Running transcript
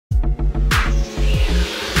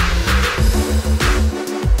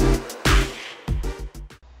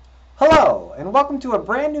Hello, and welcome to a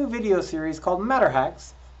brand new video series called Matter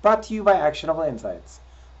Hacks, brought to you by Actionable Insights.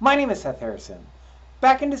 My name is Seth Harrison.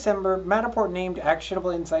 Back in December, Matterport named Actionable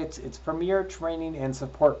Insights its premier training and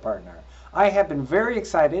support partner. I have been very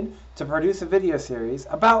excited to produce a video series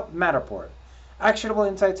about Matterport. Actionable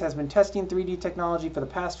Insights has been testing 3D technology for the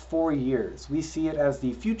past 4 years. We see it as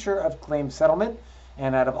the future of claim settlement,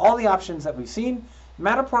 and out of all the options that we've seen,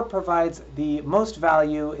 Matterport provides the most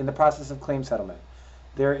value in the process of claim settlement.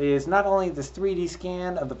 There is not only this 3D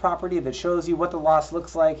scan of the property that shows you what the loss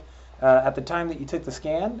looks like at the time that you took the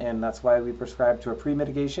scan, and that's why we prescribe to a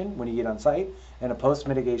pre-mitigation when you get on site, and a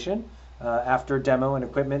post-mitigation after demo and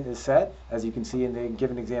equipment is set, as you can see in the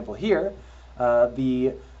given example here.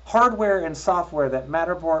 The hardware and software that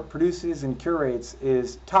Matterport produces and curates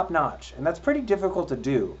is top-notch, and that's pretty difficult to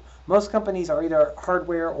do. Most companies are either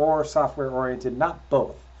hardware or software oriented, not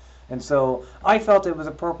both. And so I felt it was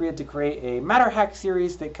appropriate to create a Matter Hack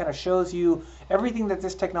series that kind of shows you everything that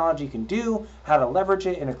this technology can do, how to leverage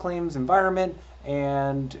it in a claims environment,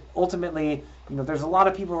 and ultimately, there's a lot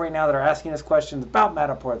of people right now that are asking us questions about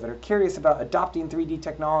Matterport, that are curious about adopting 3D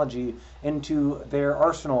technology into their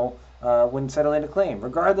arsenal when settling a claim.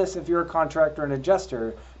 Regardless if you're a contractor or an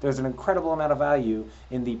adjuster, there's an incredible amount of value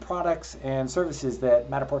in the products and services that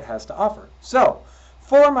Matterport has to offer. So,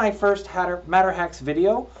 for my first Matter Hacks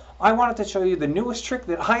video, I wanted to show you the newest trick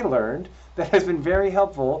that I learned that has been very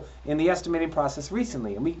helpful in the estimating process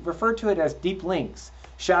recently, and we refer to it as deep links.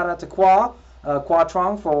 Shout out to Qua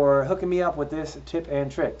Trong for hooking me up with this tip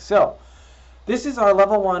and trick. So, this is our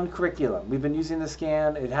level 1 curriculum. We've been using the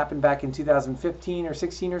scan. It happened back in 2015 or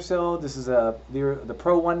 16 or so. This is the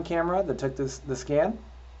Pro 1 camera that took the scan.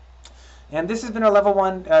 And this has been our level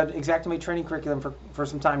 1 Xactimate training curriculum for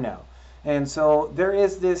some time now. And so there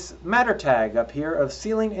is this matter tag up here of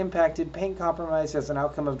ceiling impacted paint compromise as an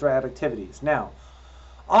outcome of dry out activities. Now,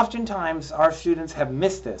 oftentimes our students have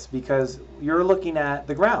missed this because you're looking at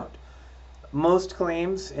the ground. Most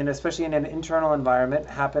claims, and especially in an internal environment,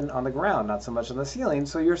 happen on the ground, not so much on the ceiling.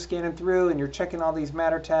 So you're scanning through and you're checking all these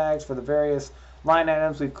matter tags for the various line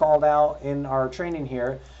items we've called out in our training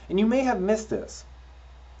here, and you may have missed this.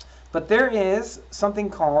 But there is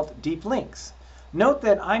something called deep links. Note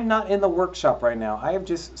that I'm not in the workshop right now. I have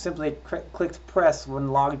just simply clicked press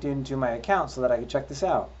when logged into my account so that I can check this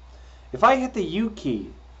out. If I hit the U key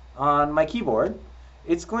on my keyboard,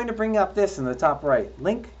 it's going to bring up this in the top right.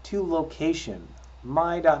 Link to location.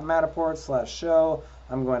 my.matterport/show.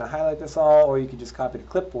 I'm going to highlight this all, or you can just copy to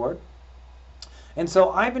clipboard. And so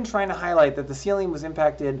I've been trying to highlight that the ceiling was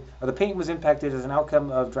impacted, or the paint was impacted as an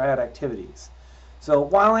outcome of dry out activities. So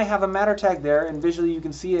while I have a matter tag there, and visually you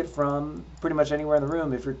can see it from pretty much anywhere in the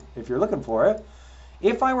room if you're looking for it,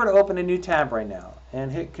 if I were to open a new tab right now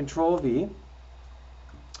and hit Control V,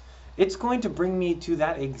 it's going to bring me to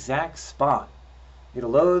that exact spot. It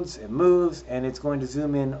loads, it moves, and it's going to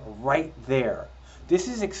zoom in right there. This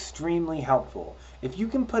is extremely helpful. If you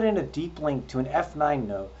can put in a deep link to an F9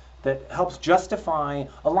 note that helps justify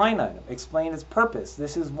a line item, explain its purpose.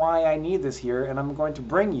 This is why I need this here, and I'm going to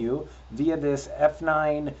bring you, via this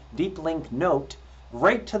F9 deep link note,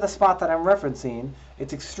 right to the spot that I'm referencing.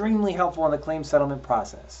 It's extremely helpful in the claim settlement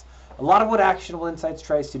process. A lot of what Actionable Insights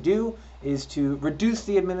tries to do is to reduce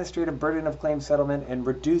the administrative burden of claim settlement and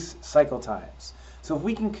reduce cycle times. So if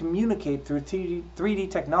we can communicate through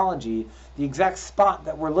 3D technology the exact spot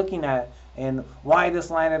that we're looking at and why this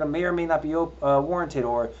line item may or may not be warranted,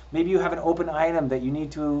 or maybe you have an open item that you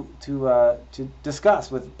need to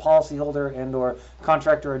discuss with policyholder and or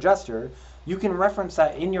contractor adjuster, you can reference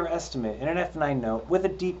that in your estimate in an F9 note with a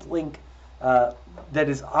deep link that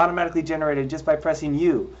is automatically generated just by pressing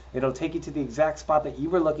U. It'll take you to the exact spot that you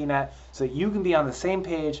were looking at so that you can be on the same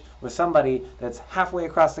page with somebody that's halfway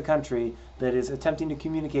across the country that is attempting to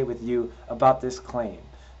communicate with you about this claim.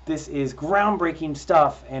 This is groundbreaking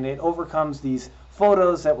stuff, and it overcomes these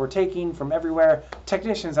photos that we're taking from everywhere.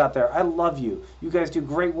 Technicians out there, I love you. You guys do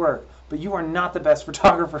great work, but you are not the best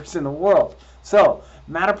photographers in the world. So,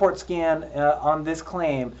 Matterport Scan on this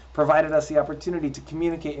claim provided us the opportunity to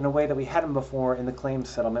communicate in a way that we hadn't before in the claim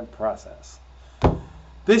settlement process.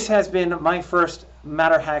 This has been my first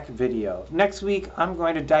Matter Hack video. Next week, I'm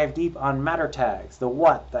going to dive deep on matter tags, the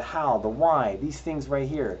what, the how, the why, these things right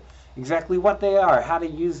here. Exactly what they are, how to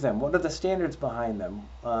use them, what are the standards behind them,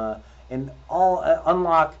 and all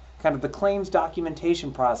unlock kind of the claims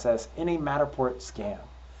documentation process in a Matterport scan.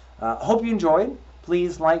 Hope you enjoyed.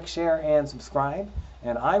 Please like, share, and subscribe,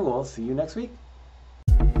 and I will see you next week.